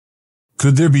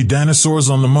Could there be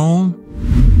dinosaurs on the moon?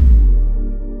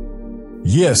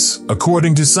 Yes,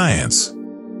 according to science.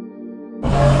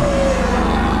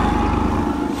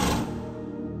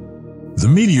 The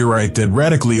meteorite that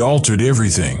radically altered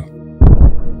everything.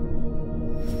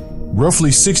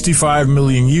 Roughly 65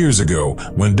 million years ago,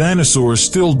 when dinosaurs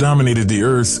still dominated the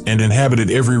Earth and inhabited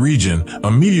every region,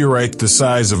 a meteorite the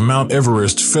size of Mount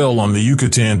Everest fell on the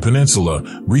Yucatan Peninsula,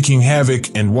 wreaking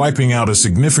havoc and wiping out a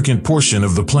significant portion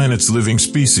of the planet's living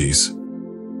species.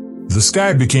 The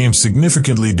sky became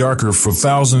significantly darker for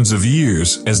thousands of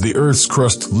years as the Earth's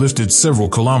crust lifted several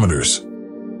kilometers.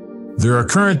 There are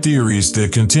current theories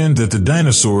that contend that the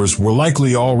dinosaurs were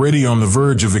likely already on the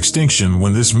verge of extinction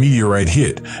when this meteorite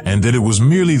hit, and that it was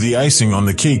merely the icing on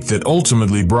the cake that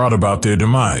ultimately brought about their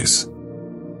demise.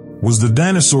 Was the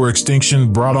dinosaur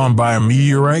extinction brought on by a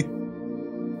meteorite?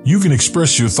 You can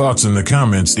express your thoughts in the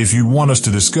comments if you want us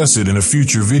to discuss it in a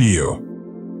future video.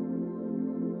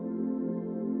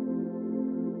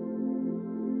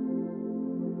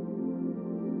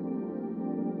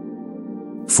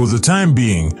 For the time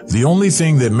being, the only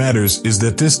thing that matters is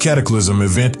that this cataclysm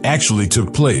event actually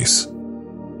took place.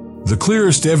 The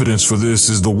clearest evidence for this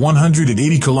is the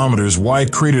 180 kilometers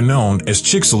wide crater known as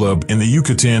Chicxulub in the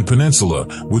Yucatan Peninsula,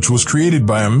 which was created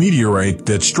by a meteorite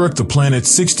that struck the planet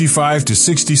 65 to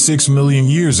 66 million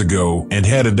years ago and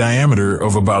had a diameter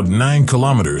of about 9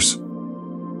 kilometers.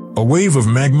 A wave of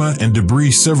magma and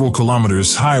debris several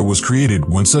kilometers high was created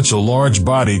when such a large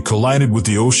body collided with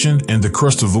the ocean and the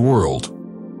crust of the world.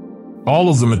 All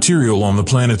of the material on the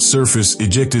planet's surface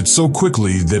ejected so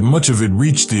quickly that much of it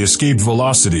reached the escape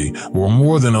velocity, or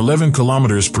more than 11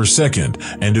 kilometers per second,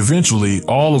 and eventually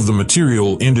all of the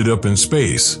material ended up in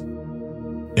space.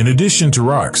 In addition to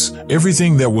rocks,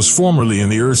 everything that was formerly in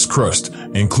the Earth's crust,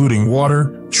 including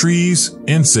water, trees,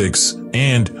 insects,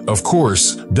 and, of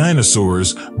course,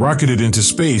 dinosaurs, rocketed into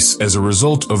space as a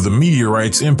result of the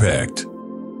meteorite's impact.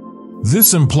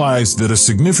 This implies that a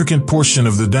significant portion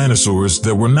of the dinosaurs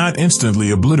that were not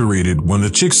instantly obliterated when the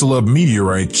Chicxulub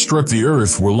meteorite struck the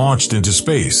Earth were launched into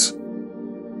space.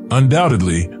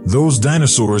 Undoubtedly, those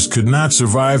dinosaurs could not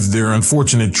survive their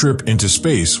unfortunate trip into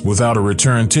space without a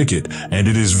return ticket, and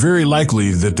it is very likely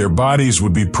that their bodies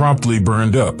would be promptly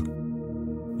burned up.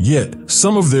 Yet,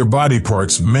 some of their body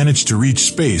parts managed to reach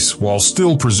space while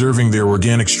still preserving their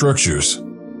organic structures.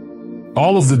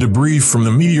 All of the debris from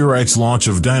the meteorite's launch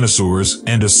of dinosaurs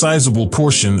and a sizable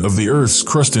portion of the Earth's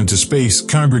crust into space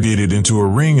congregated into a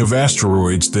ring of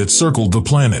asteroids that circled the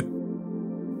planet.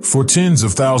 For tens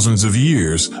of thousands of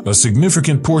years, a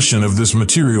significant portion of this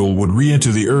material would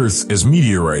re-enter the Earth as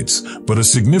meteorites, but a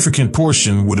significant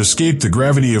portion would escape the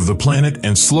gravity of the planet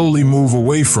and slowly move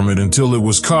away from it until it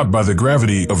was caught by the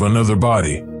gravity of another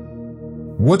body.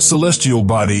 What celestial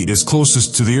body is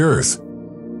closest to the Earth?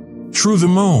 True, the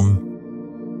Moon.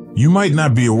 You might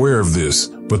not be aware of this,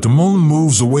 but the Moon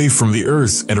moves away from the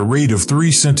Earth at a rate of 3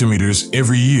 centimeters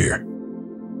every year.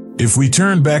 If we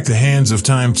turn back the hands of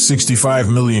time 65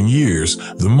 million years,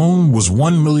 the Moon was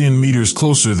 1 million meters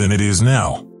closer than it is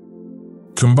now.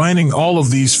 Combining all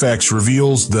of these facts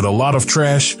reveals that a lot of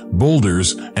trash,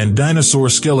 boulders, and dinosaur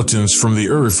skeletons from the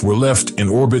Earth were left in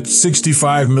orbit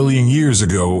 65 million years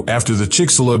ago after the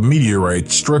Chicxulub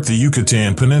meteorite struck the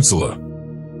Yucatan Peninsula.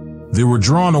 They were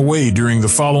drawn away during the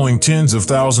following tens of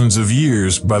thousands of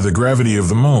years by the gravity of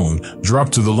the Moon,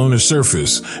 dropped to the lunar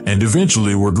surface, and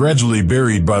eventually were gradually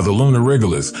buried by the lunar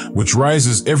regolith, which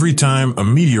rises every time a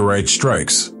meteorite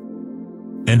strikes.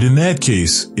 And in that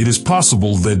case, it is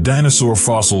possible that dinosaur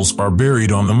fossils are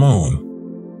buried on the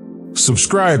Moon.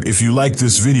 Subscribe if you like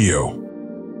this video.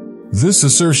 This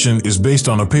assertion is based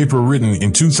on a paper written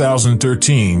in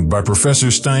 2013 by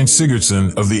Professor Stein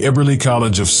Sigurdsson of the Eberly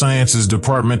College of Sciences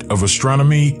Department of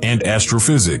Astronomy and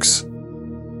Astrophysics.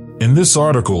 In this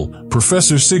article,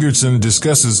 Professor Sigurdsson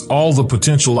discusses all the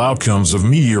potential outcomes of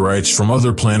meteorites from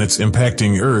other planets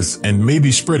impacting Earth and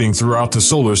maybe spreading throughout the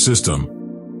solar system.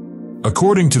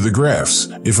 According to the graphs,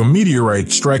 if a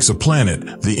meteorite strikes a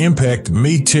planet, the impact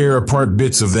may tear apart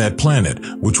bits of that planet,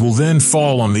 which will then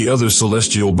fall on the other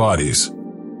celestial bodies.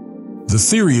 The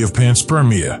theory of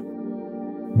Panspermia.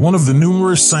 One of the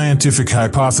numerous scientific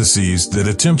hypotheses that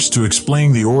attempts to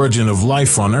explain the origin of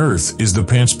life on Earth is the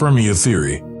Panspermia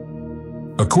theory.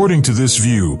 According to this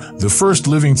view, the first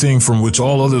living thing from which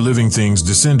all other living things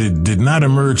descended did not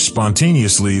emerge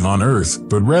spontaneously on Earth,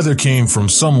 but rather came from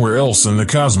somewhere else in the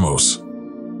cosmos.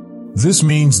 This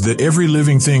means that every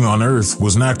living thing on Earth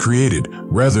was not created,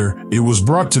 rather, it was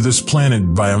brought to this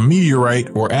planet by a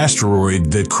meteorite or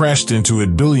asteroid that crashed into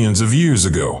it billions of years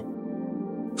ago.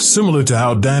 Similar to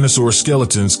how dinosaur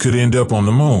skeletons could end up on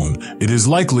the moon, it is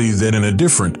likely that in a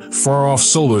different, far-off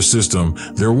solar system,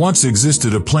 there once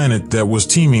existed a planet that was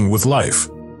teeming with life.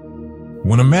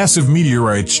 When a massive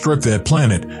meteorite struck that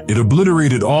planet, it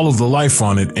obliterated all of the life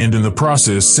on it and in the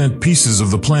process sent pieces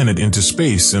of the planet into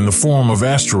space in the form of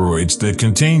asteroids that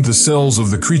contained the cells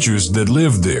of the creatures that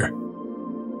lived there.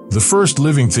 The first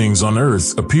living things on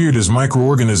Earth appeared as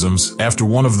microorganisms after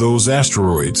one of those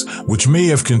asteroids, which may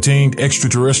have contained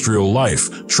extraterrestrial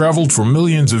life, traveled for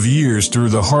millions of years through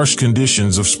the harsh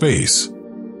conditions of space.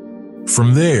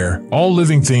 From there, all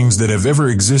living things that have ever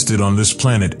existed on this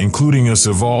planet, including us,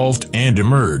 evolved and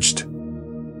emerged.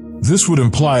 This would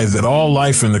imply that all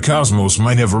life in the cosmos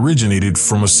might have originated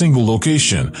from a single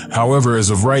location. However,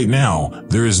 as of right now,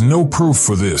 there is no proof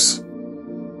for this.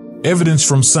 Evidence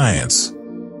from science.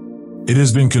 It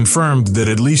has been confirmed that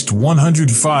at least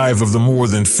 105 of the more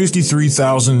than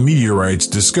 53,000 meteorites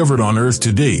discovered on Earth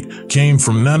to date came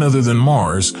from none other than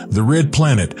Mars, the red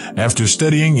planet, after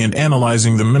studying and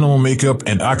analyzing the mineral makeup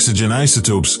and oxygen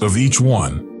isotopes of each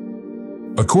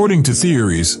one. According to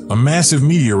theories, a massive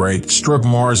meteorite struck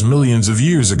Mars millions of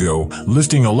years ago,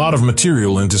 lifting a lot of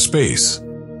material into space.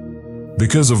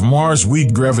 Because of Mars'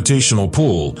 weak gravitational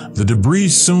pull, the debris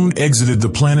soon exited the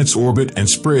planet's orbit and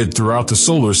spread throughout the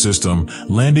solar system,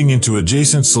 landing into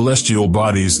adjacent celestial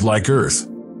bodies like Earth.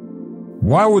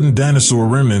 Why wouldn't dinosaur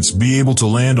remnants be able to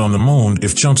land on the moon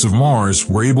if chunks of Mars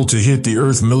were able to hit the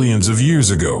Earth millions of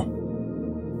years ago?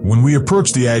 When we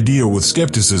approach the idea with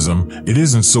skepticism, it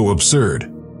isn't so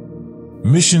absurd.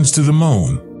 Missions to the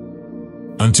moon.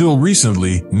 Until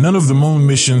recently, none of the moon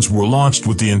missions were launched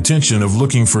with the intention of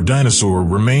looking for dinosaur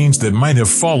remains that might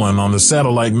have fallen on the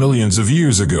satellite millions of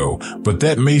years ago, but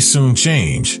that may soon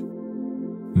change.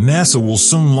 NASA will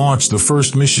soon launch the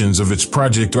first missions of its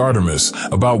Project Artemis,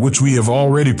 about which we have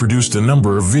already produced a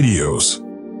number of videos.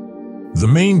 The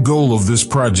main goal of this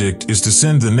project is to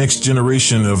send the next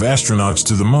generation of astronauts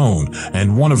to the moon,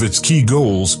 and one of its key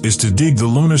goals is to dig the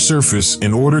lunar surface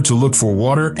in order to look for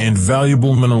water and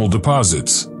valuable mineral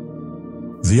deposits.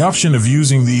 The option of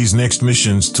using these next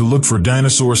missions to look for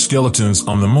dinosaur skeletons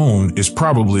on the moon is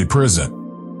probably present.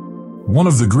 One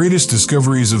of the greatest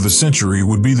discoveries of the century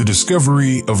would be the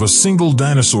discovery of a single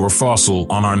dinosaur fossil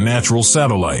on our natural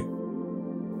satellite.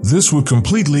 This would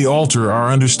completely alter our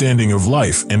understanding of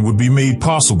life and would be made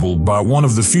possible by one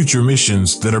of the future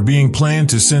missions that are being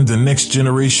planned to send the next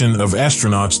generation of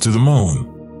astronauts to the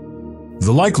moon.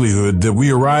 The likelihood that we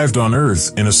arrived on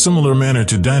Earth in a similar manner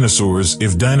to dinosaurs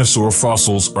if dinosaur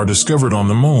fossils are discovered on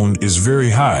the moon is very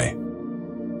high.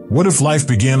 What if life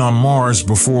began on Mars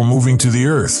before moving to the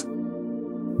Earth?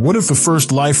 What if the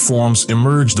first life forms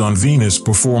emerged on Venus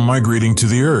before migrating to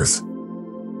the Earth?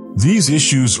 These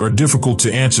issues are difficult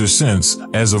to answer since,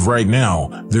 as of right now,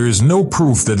 there is no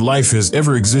proof that life has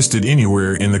ever existed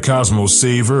anywhere in the cosmos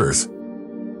save Earth.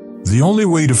 The only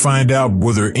way to find out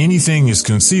whether anything is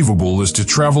conceivable is to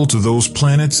travel to those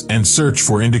planets and search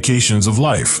for indications of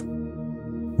life.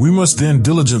 We must then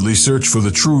diligently search for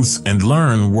the truth and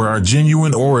learn where our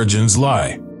genuine origins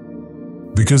lie.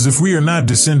 Because if we are not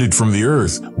descended from the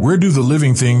Earth, where do the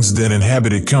living things that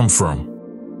inhabit it come from?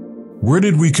 Where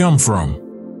did we come from?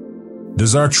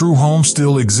 Does our true home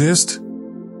still exist?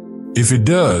 If it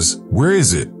does, where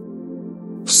is it?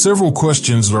 Several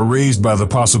questions are raised by the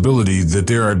possibility that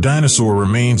there are dinosaur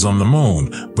remains on the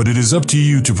moon, but it is up to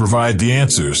you to provide the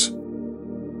answers.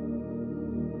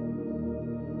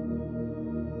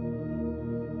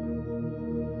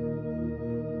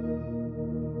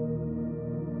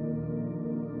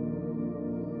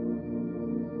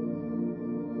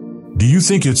 Do you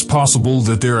think it's possible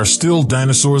that there are still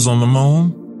dinosaurs on the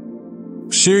moon?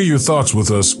 Share your thoughts with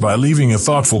us by leaving a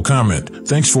thoughtful comment.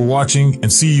 Thanks for watching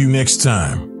and see you next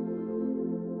time.